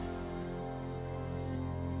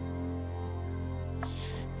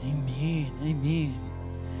Amen. Amen.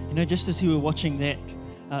 You know, just as you were watching that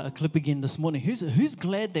clip again this morning, who's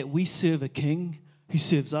glad that we serve a king who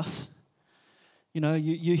serves us? You know,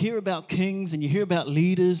 you hear about kings and you hear about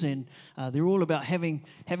leaders, and they're all about having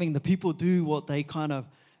the people do what they kind of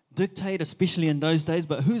dictate, especially in those days.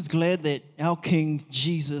 But who's glad that our King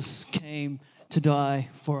Jesus came to die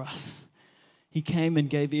for us? He came and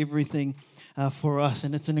gave everything for us,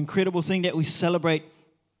 and it's an incredible thing that we celebrate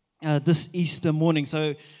this Easter morning.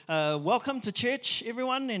 So welcome to church,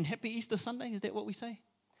 everyone, and happy Easter Sunday. Is that what we say?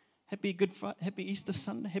 Happy Easter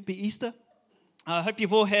Sunday, happy Easter. I hope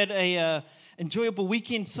you've all had a enjoyable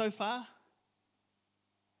weekend so far.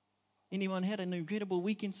 Anyone had an incredible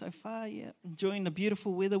weekend so far? Yeah, enjoying the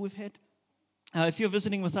beautiful weather we've had. If you're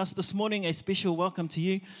visiting with us this morning, a special welcome to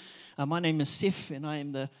you. My name is Seth, and I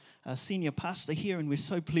am the senior pastor here, and we're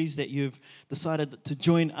so pleased that you've decided to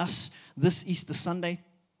join us this Easter Sunday.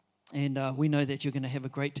 And we know that you're going to have a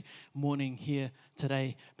great morning here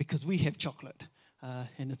today because we have chocolate.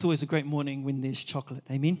 And it's always a great morning when there's chocolate.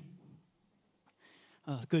 Amen?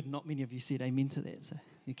 Good. Not many of you said amen to that. So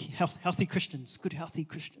healthy Christians. Good, healthy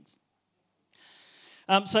Christians.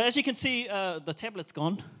 So as you can see, the tablet's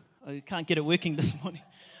gone. I can't get it working this morning.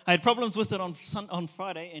 I had problems with it on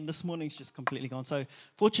Friday, and this morning's just completely gone. So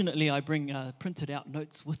fortunately, I bring printed out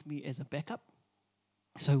notes with me as a backup.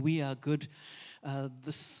 So we are good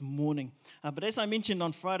this morning. But as I mentioned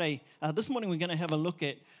on Friday, this morning we're going to have a look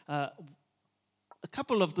at a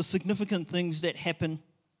couple of the significant things that happen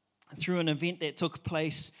through an event that took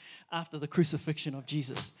place after the crucifixion of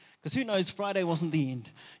Jesus. Because who knows, Friday wasn't the end.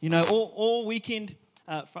 You know, all weekend,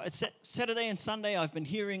 Saturday and Sunday, I've been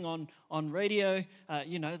hearing on radio,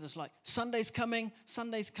 there's like, Sunday's coming. It's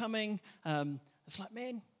like,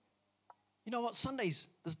 man, you know what, Sunday's,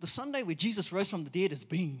 the Sunday where Jesus rose from the dead has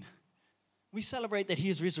been. We celebrate that he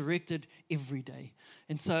is resurrected every day.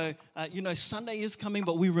 And so, Sunday is coming,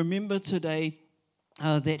 but we remember today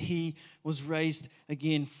that he was raised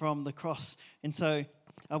again from the cross. And so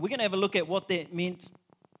we're going to have a look at what that meant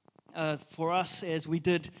for us as we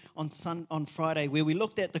did on Friday, where we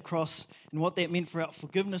looked at the cross and what that meant for our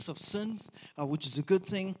forgiveness of sins, which is a good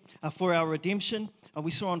thing, for our redemption.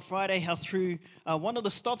 We saw on Friday how through one of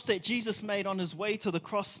the stops that Jesus made on his way to the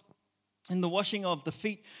cross in the washing of the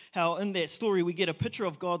feet, how in that story we get a picture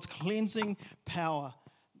of God's cleansing power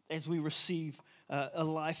as we receive a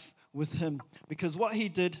life with him. Because what he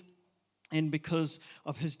did, and because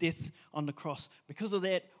of his death on the cross, because of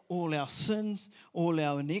that, all our sins, all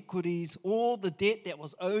our iniquities, all the debt that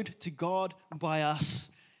was owed to God by us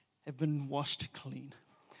have been washed clean,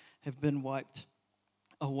 have been wiped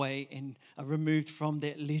away and removed from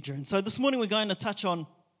that ledger. And so this morning we're going to touch on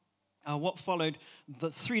what followed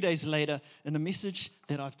 3 days later in a message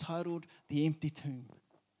that I've titled The Empty Tomb.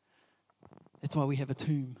 That's why we have a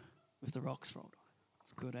tomb with the rocks rolled.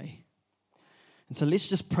 It's good, eh? And so let's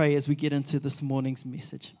just pray as we get into this morning's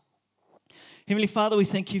message. Heavenly Father, we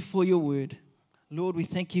thank you for your word. Lord, we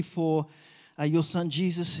thank you for your son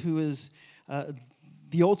Jesus, who is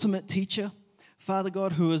the ultimate teacher. Father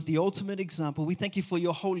God, who is the ultimate example. We thank you for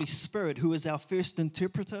your Holy Spirit, who is our first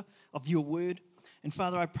interpreter of your word. And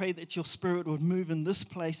Father, I pray that your Spirit would move in this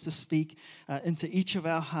place to speak into each of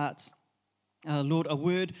our hearts. Lord, a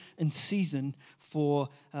word in season for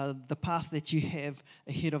the path that you have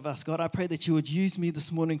ahead of us. God, I pray that you would use me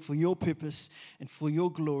this morning for your purpose and for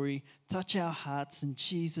your glory. Touch our hearts. In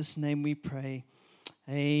Jesus' name we pray.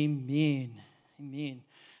 Amen. Amen.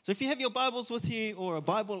 So if you have your Bibles with you or a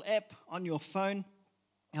Bible app on your phone,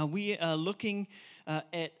 we are looking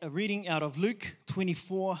at a reading out of Luke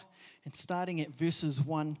 24 and starting at verses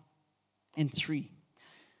 1 and 3.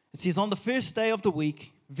 It says, on the first day of the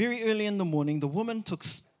week, very early in the morning, the woman took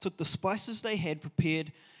the spices they had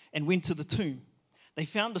prepared and went to the tomb. They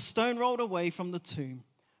found the stone rolled away from the tomb,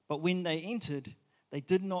 but when they entered, they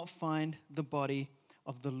did not find the body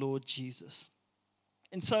of the Lord Jesus.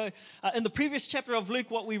 And so, in the previous chapter of Luke,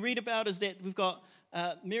 what we read about is that we've got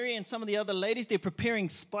Mary and some of the other ladies, they're preparing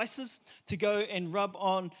spices to go and rub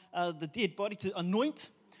on the dead body, to anoint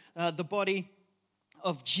the body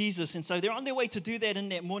of Jesus. And so they're on their way to do that in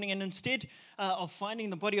that morning, and instead of finding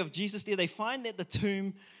the body of Jesus there, they find that the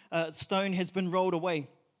tomb stone has been rolled away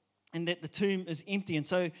and that the tomb is empty. And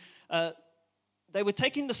so they were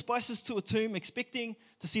taking the spices to a tomb expecting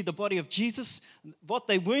to see the body of Jesus. What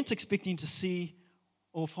they weren't expecting to see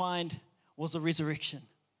or find was a resurrection.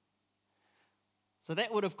 So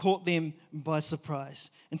that would have caught them by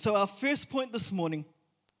surprise. And so our first point this morning,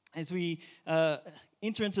 as we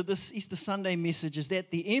enter into this Easter Sunday message, is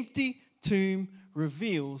that the empty tomb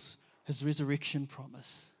reveals his resurrection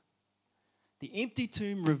promise. The empty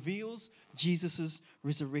tomb reveals Jesus'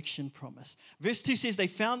 resurrection promise. Verse 2 says they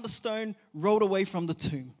found the stone rolled away from the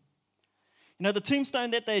tomb. You know, the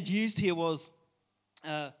tombstone that they had used here was,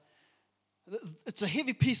 it's a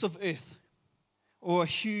heavy piece of earth or a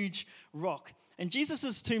huge rock. And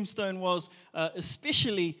Jesus' tombstone was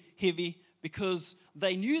especially heavy because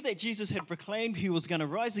they knew that Jesus had proclaimed he was going to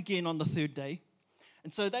rise again on the third day.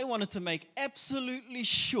 And so they wanted to make absolutely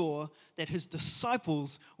sure that his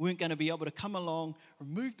disciples weren't going to be able to come along,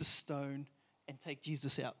 remove the stone, and take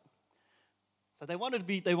Jesus out. So they wanted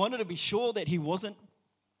to be sure that he wasn't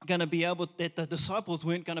going to be able, that the disciples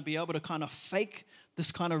weren't going to be able to kind of fake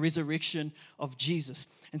this kind of resurrection of Jesus.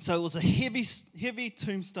 And so it was a heavy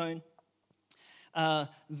tombstone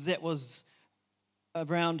that was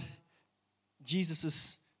around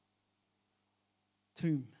Jesus'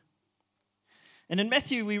 tomb. And in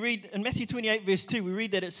Matthew 28, verse 2, we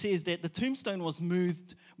read that it says that the tombstone was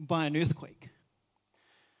moved by an earthquake.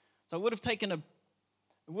 So it would have taken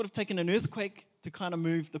an earthquake to kind of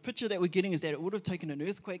move. The picture that we're getting is that it would have taken an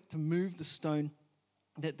earthquake to move the stone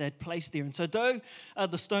that they'd placed there. And so though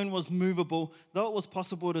the stone was movable, though it was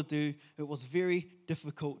possible to do, it was very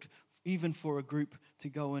difficult even for a group to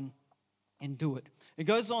go in and do it. It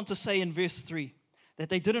goes on to say in verse 3 that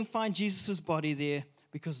they didn't find Jesus' body there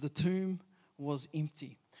because the tomb was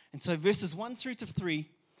empty. And so verses 1 through to 3,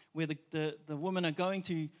 where the women are going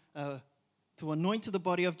to anoint the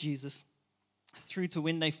body of Jesus, through to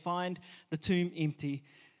when they find the tomb empty,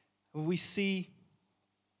 we see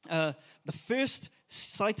the first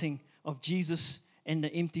sighting of Jesus and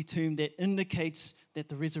the empty tomb that indicates that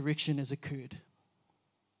the resurrection has occurred.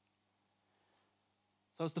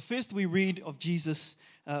 So it's the first we read of Jesus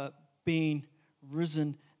being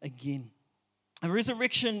risen again. A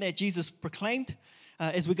resurrection that Jesus proclaimed,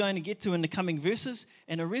 as we're going to get to in the coming verses,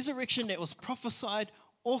 and a resurrection that was prophesied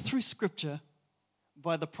all through Scripture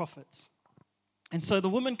by the prophets. And so the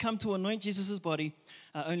women come to anoint Jesus' body,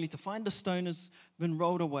 only to find the stone has been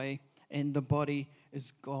rolled away and the body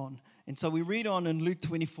is gone. And so we read on in Luke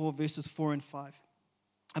 24, verses 4 and 5,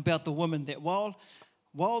 about the women that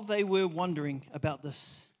while they were wondering about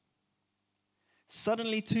this,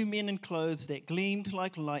 suddenly 2 men in clothes that gleamed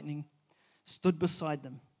like lightning stood beside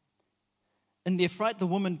them. In their fright, the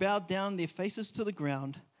women bowed down their faces to the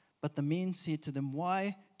ground, but the men said to them,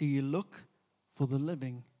 "Why do you look for the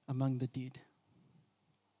living among the dead?"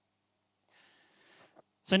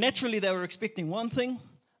 So naturally, they were expecting one thing.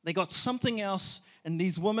 They got something else, and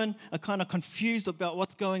these women are kind of confused about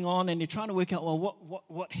what's going on, and they're trying to work out, well,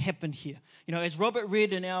 what happened here? You know, as Robert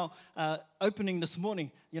read in our opening this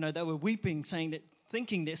morning, you know, they were weeping,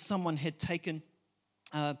 thinking that someone had taken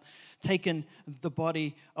the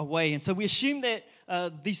body away. And so we assume that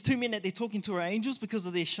these 2 men that they're talking to are angels because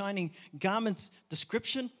of their shining garments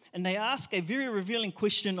description. And they ask a very revealing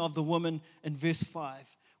question of the woman in verse 5.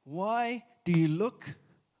 Why do you look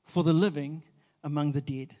for the living among the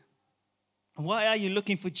dead? Why are you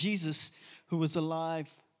looking for Jesus who is alive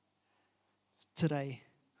today?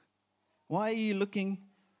 Why are you looking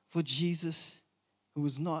for Jesus who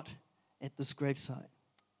is not at this gravesite?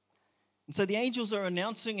 And so the angels are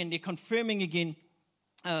announcing and they're confirming again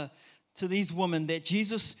to these women that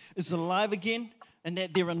Jesus is alive again and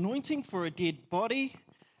that their anointing for a dead body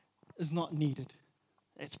is not needed.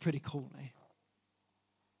 That's pretty cool, eh?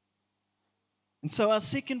 And so our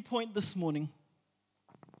second point this morning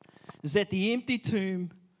is that the empty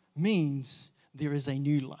tomb means there is a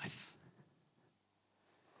new life.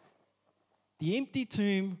 The empty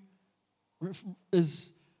tomb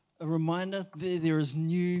is a reminder that there is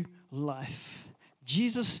new life.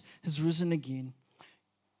 Jesus has risen again.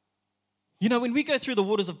 You know, when we go through the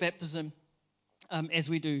waters of baptism, as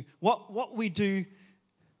we do, what we do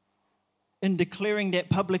in declaring that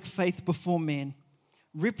public faith before man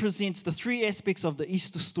represents the 3 aspects of the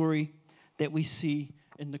Easter story that we see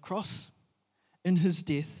in the cross, in his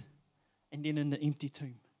death, and then in the empty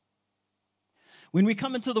tomb. When we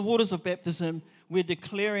come into the waters of baptism, we're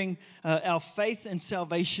declaring our faith and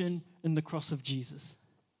salvation in the cross of Jesus.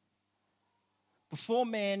 Before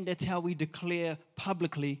man, that's how we declare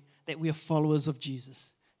publicly that we are followers of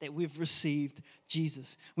Jesus, that we've received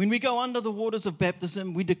Jesus. When we go under the waters of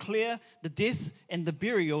baptism, we declare the death and the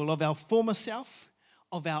burial of our former self,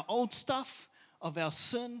 of our old stuff, of our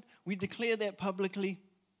sin. We declare that publicly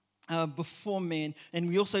before man. And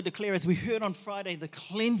we also declare, as we heard on Friday, the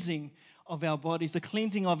cleansing of our bodies, the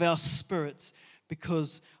cleansing of our spirits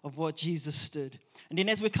because of what Jesus did. And then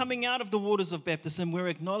as we're coming out of the waters of baptism, we're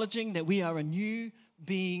acknowledging that we are a new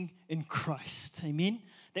being in Christ. Amen?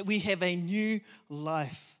 That we have a new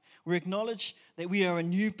life. We acknowledge that we are a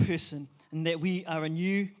new person and that we are a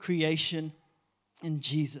new creation in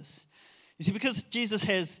Jesus. You see, because Jesus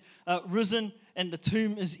has risen and the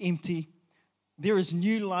tomb is empty, there is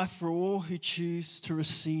new life for all who choose to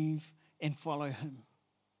receive and follow him.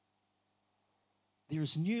 There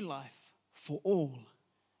is new life for all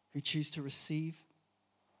who choose to receive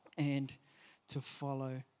and to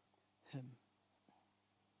follow him.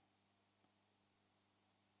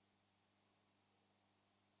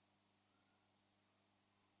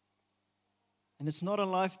 And it's not a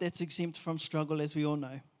life that's exempt from struggle, as we all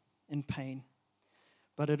know, and pain.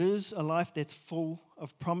 But it is a life that's full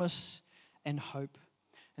of promise and hope.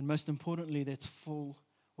 And most importantly, that's full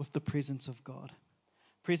with the presence of God.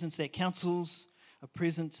 Presence that counsels, a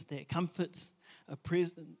presence that comforts, the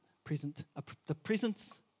presence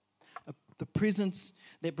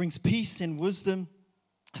that brings peace and wisdom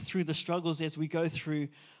through the struggles as we go through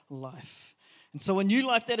life. And so a new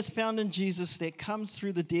life that is found in Jesus that comes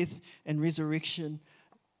through the death and resurrection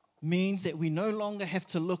means that we no longer have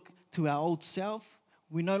to look to our old self.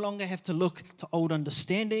 We no longer have to look to old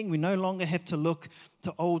understanding. We no longer have to look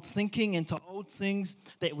to old thinking and to old things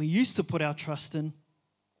that we used to put our trust in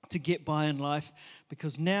to get by in life,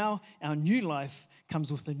 because now our new life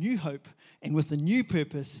comes with a new hope and with a new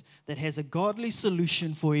purpose that has a godly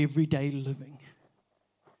solution for everyday living.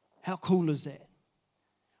 How cool is that?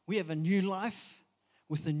 We have a new life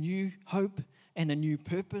with a new hope and a new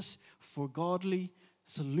purpose for godly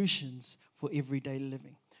solutions for everyday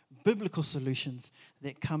living. Biblical solutions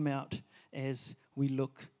that come out as we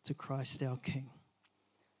look to Christ our King.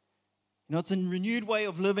 You know, it's a renewed way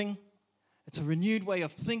of living, it's a renewed way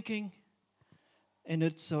of thinking, and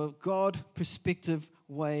it's a God perspective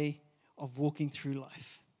way of walking through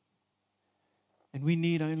life. And we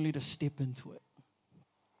need only to step into it.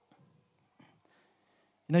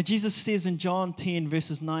 You know, Jesus says in John 10,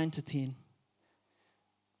 verses 9 to 10,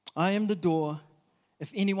 I am the door.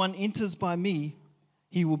 If anyone enters by me,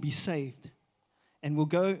 he will be saved and will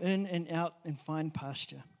go in and out and find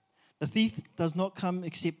pasture. The thief does not come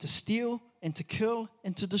except to steal and to kill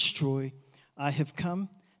and to destroy. I have come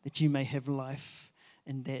that you may have life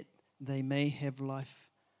and that they may have life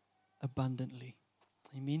abundantly.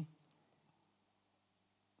 Amen.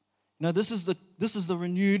 Now, this is the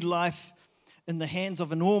renewed life in the hands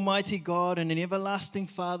of an almighty God and an everlasting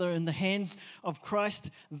Father, in the hands of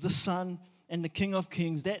Christ the Son and the King of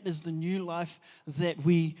Kings. That is the new life that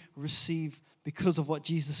we receive because of what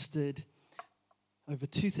Jesus did over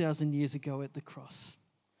 2,000 years ago at the cross.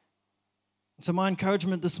 So my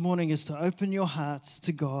encouragement this morning is to open your hearts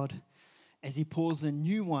to God as he pours in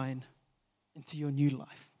new wine into your new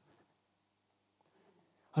life.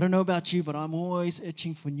 I don't know about you, but I'm always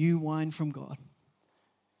itching for new wine from God,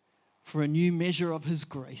 for a new measure of his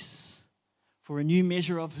grace, for a new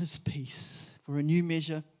measure of his peace, for a new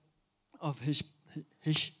measure of his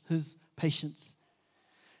patience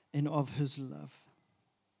and of his love.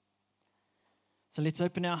 So let's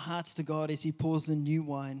open our hearts to God as he pours in new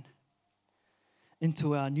wine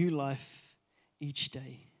into our new life each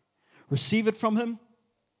day. Receive it from him,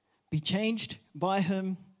 be changed by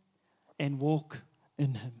him, and walk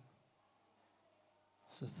in him.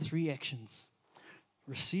 So 3 actions.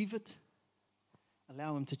 Receive it,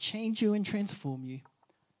 allow him to change you and transform you,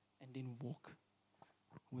 and then walk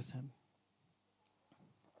with him.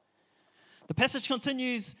 The passage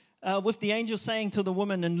continues with the angel saying to the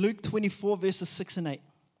woman in Luke 24, verses 6 and 8.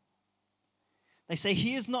 They say,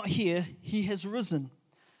 he is not here, he has risen.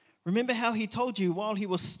 Remember how he told you while he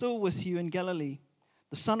was still with you in Galilee,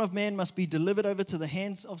 the Son of Man must be delivered over to the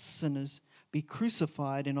hands of sinners, be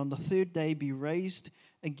crucified, and on the 3rd day be raised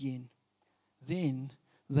again. Then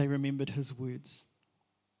they remembered his words.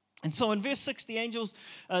 And so in verse 6, the angel's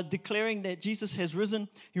declaring that Jesus has risen.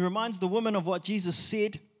 He reminds the woman of what Jesus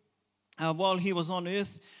said while he was on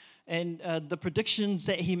earth, and the predictions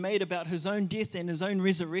that he made about his own death and his own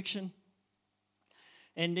resurrection.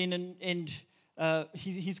 And then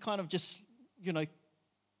he's kind of just,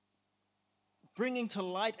 bringing to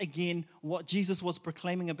light again what Jesus was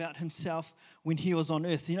proclaiming about himself when he was on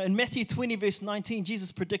earth. In Matthew 20, verse 19,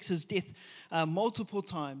 Jesus predicts his death multiple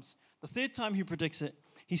times. The 3rd time he predicts it,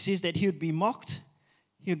 he says that he would be mocked,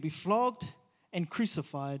 he would be flogged and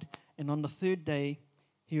crucified, and on the 3rd day,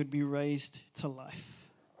 he would be raised to life.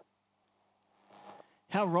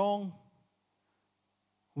 How wrong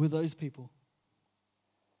were those people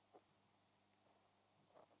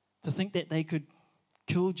to think that they could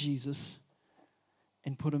kill Jesus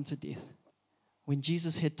and put him to death when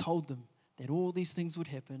Jesus had told them that all these things would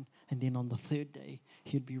happen, and then on the 3rd day,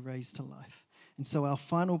 he'd be raised to life. And so our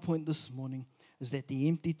final point this morning is that the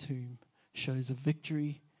empty tomb shows a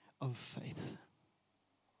victory of faith.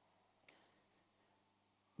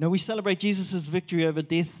 No, we celebrate Jesus' victory over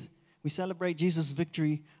death. We celebrate Jesus'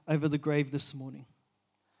 victory over the grave this morning.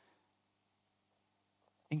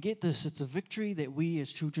 And get this, it's a victory that we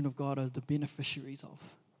as children of God are the beneficiaries of.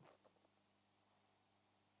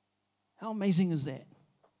 How amazing is that?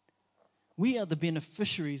 We are the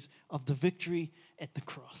beneficiaries of the victory at the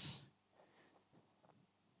cross.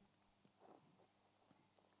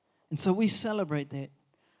 And so we celebrate that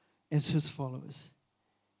as his followers.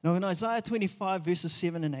 Now in Isaiah 25 verses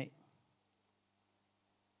 7 and 8,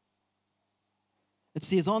 it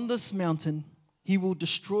says, "On this mountain he will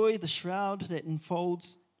destroy the shroud that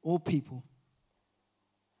enfolds all people,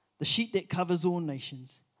 the sheet that covers all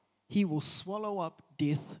nations. He will swallow up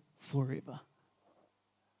death forever."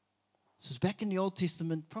 This is back in the Old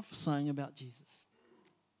Testament prophesying about Jesus.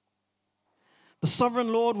 The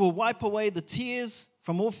sovereign Lord will wipe away the tears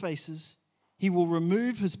from all faces. He will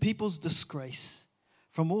remove his people's disgrace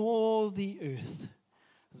from all the earth.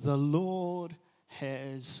 The Lord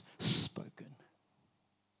has spoken.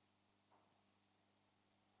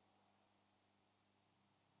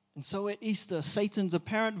 And so at Easter, Satan's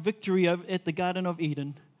apparent victory at the Garden of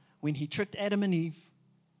Eden, when he tricked Adam and Eve,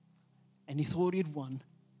 and he thought he had won,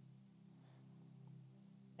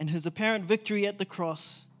 and his apparent victory at the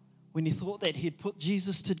cross, when he thought that he had put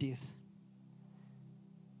Jesus to death,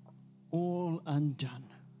 all undone.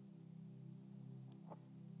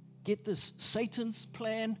 Get this, Satan's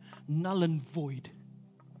plan null and void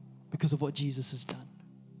because of what Jesus has done.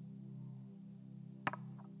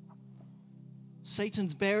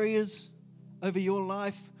 Satan's barriers over your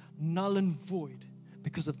life null and void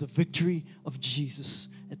because of the victory of Jesus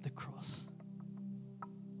at the cross.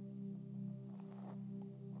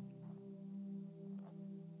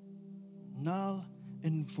 Null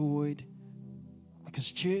and void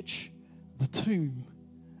because, church, the tomb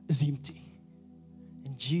is empty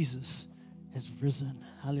and Jesus has risen.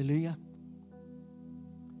 Hallelujah.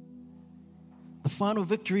 The final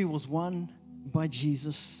victory was won by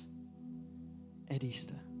Jesus at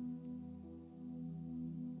Easter.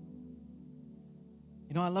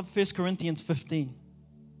 You know, I love 1 Corinthians 15,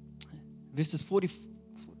 verses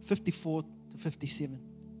 54 to 57.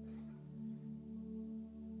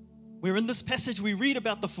 Where in this passage we read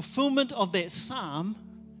about the fulfillment of that psalm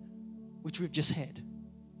which we've just had.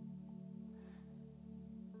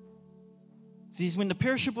 It says, "When the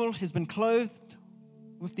perishable has been clothed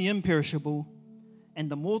with the imperishable, and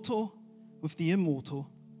the mortal with the immortal."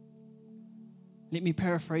 Let me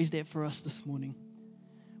paraphrase that for us this morning.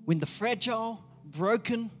 When the fragile,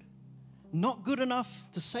 broken, not good enough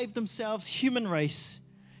to save themselves human race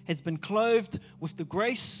has been clothed with the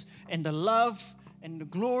grace and the love and the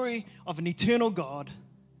glory of an eternal God,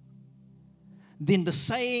 then the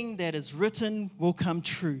saying that is written will come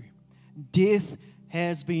true. Death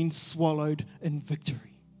has been swallowed in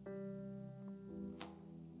victory.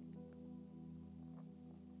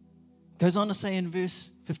 Goes on to say in verse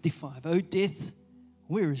 55, "O death,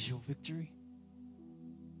 where is your victory?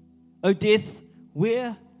 O death,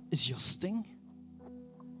 where is your sting?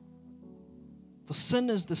 For sin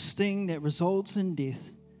is the sting that results in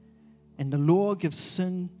death, and the law gives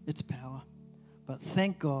sin its power. But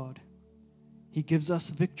thank God, He gives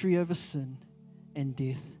us victory over sin and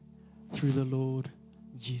death through the Lord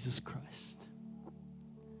Jesus Christ."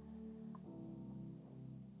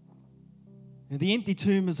 Now, the empty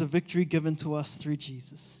tomb is a victory given to us through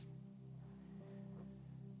Jesus,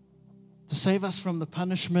 to save us from the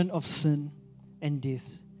punishment of sin and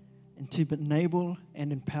death, and to enable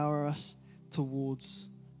and empower us towards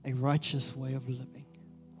a righteous way of living,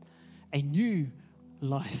 a new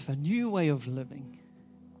life, a new way of living,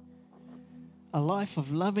 a life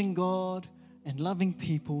of loving God and loving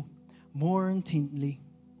people more intently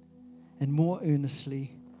and more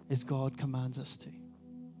earnestly as God commands us to.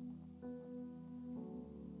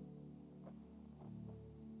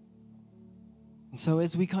 And so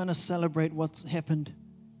as we kind of celebrate what's happened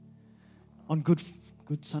on Good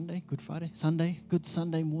Sunday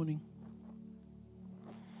morning,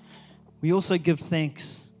 we also give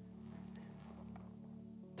thanks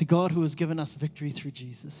to God who has given us victory through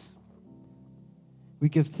Jesus. We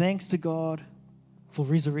give thanks to God for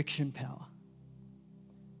resurrection power.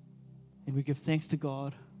 And we give thanks to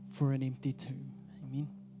God for an empty tomb. Amen.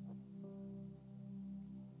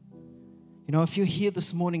 You know, if you're here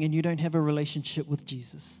this morning and you don't have a relationship with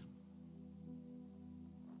Jesus,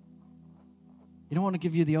 you don't want to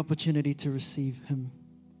give you the opportunity to receive Him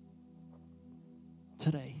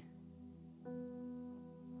today.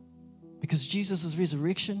 Because Jesus'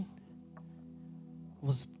 resurrection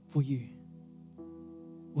was for you,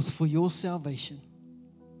 was for your salvation.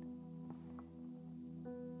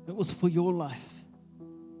 It was for your life.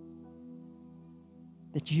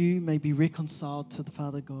 that you may be reconciled to the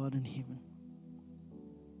Father God in heaven.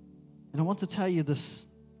 And I want to tell you this.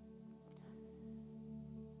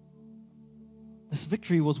 This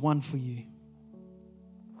victory was won for you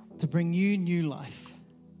to bring you new life,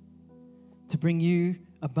 to bring you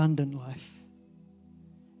abundant life.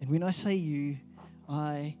 And when I say you,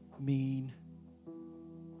 I mean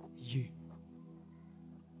you.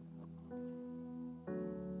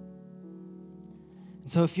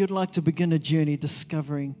 And so if you'd like to begin a journey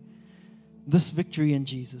discovering this victory in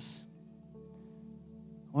Jesus,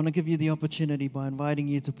 I want to give you the opportunity by inviting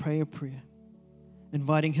you to pray a prayer,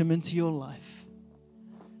 inviting Him into your life,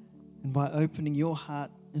 and by opening your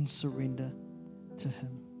heart in surrender to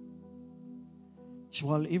Him. So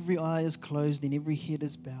while every eye is closed and every head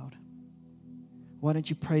is bowed, why don't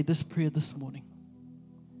you pray this prayer this morning?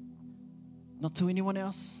 Not to anyone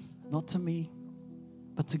else, not to me,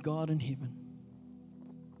 but to God in heaven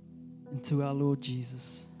and to our Lord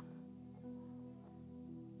Jesus.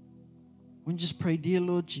 When you just pray, dear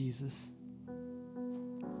Lord Jesus,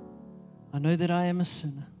 I know that I am a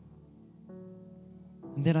sinner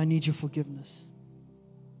and that I need your forgiveness.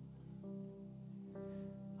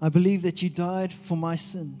 I believe that you died for my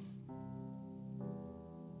sins.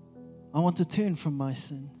 I want to turn from my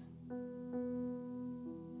sins.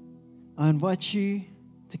 I invite you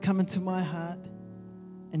to come into my heart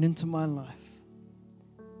and into my life.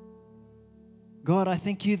 God, I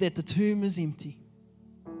thank you that the tomb is empty.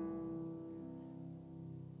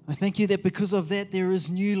 I thank you that because of that there is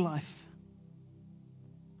new life.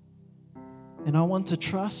 And I want to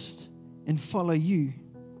trust and follow you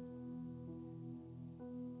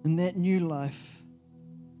in that new life,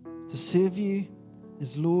 to serve you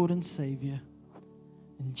as Lord and Savior.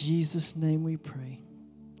 In Jesus' name we pray.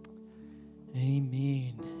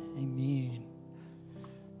 Amen. Amen.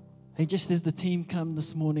 Hey, just as the team come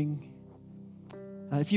this morning, if you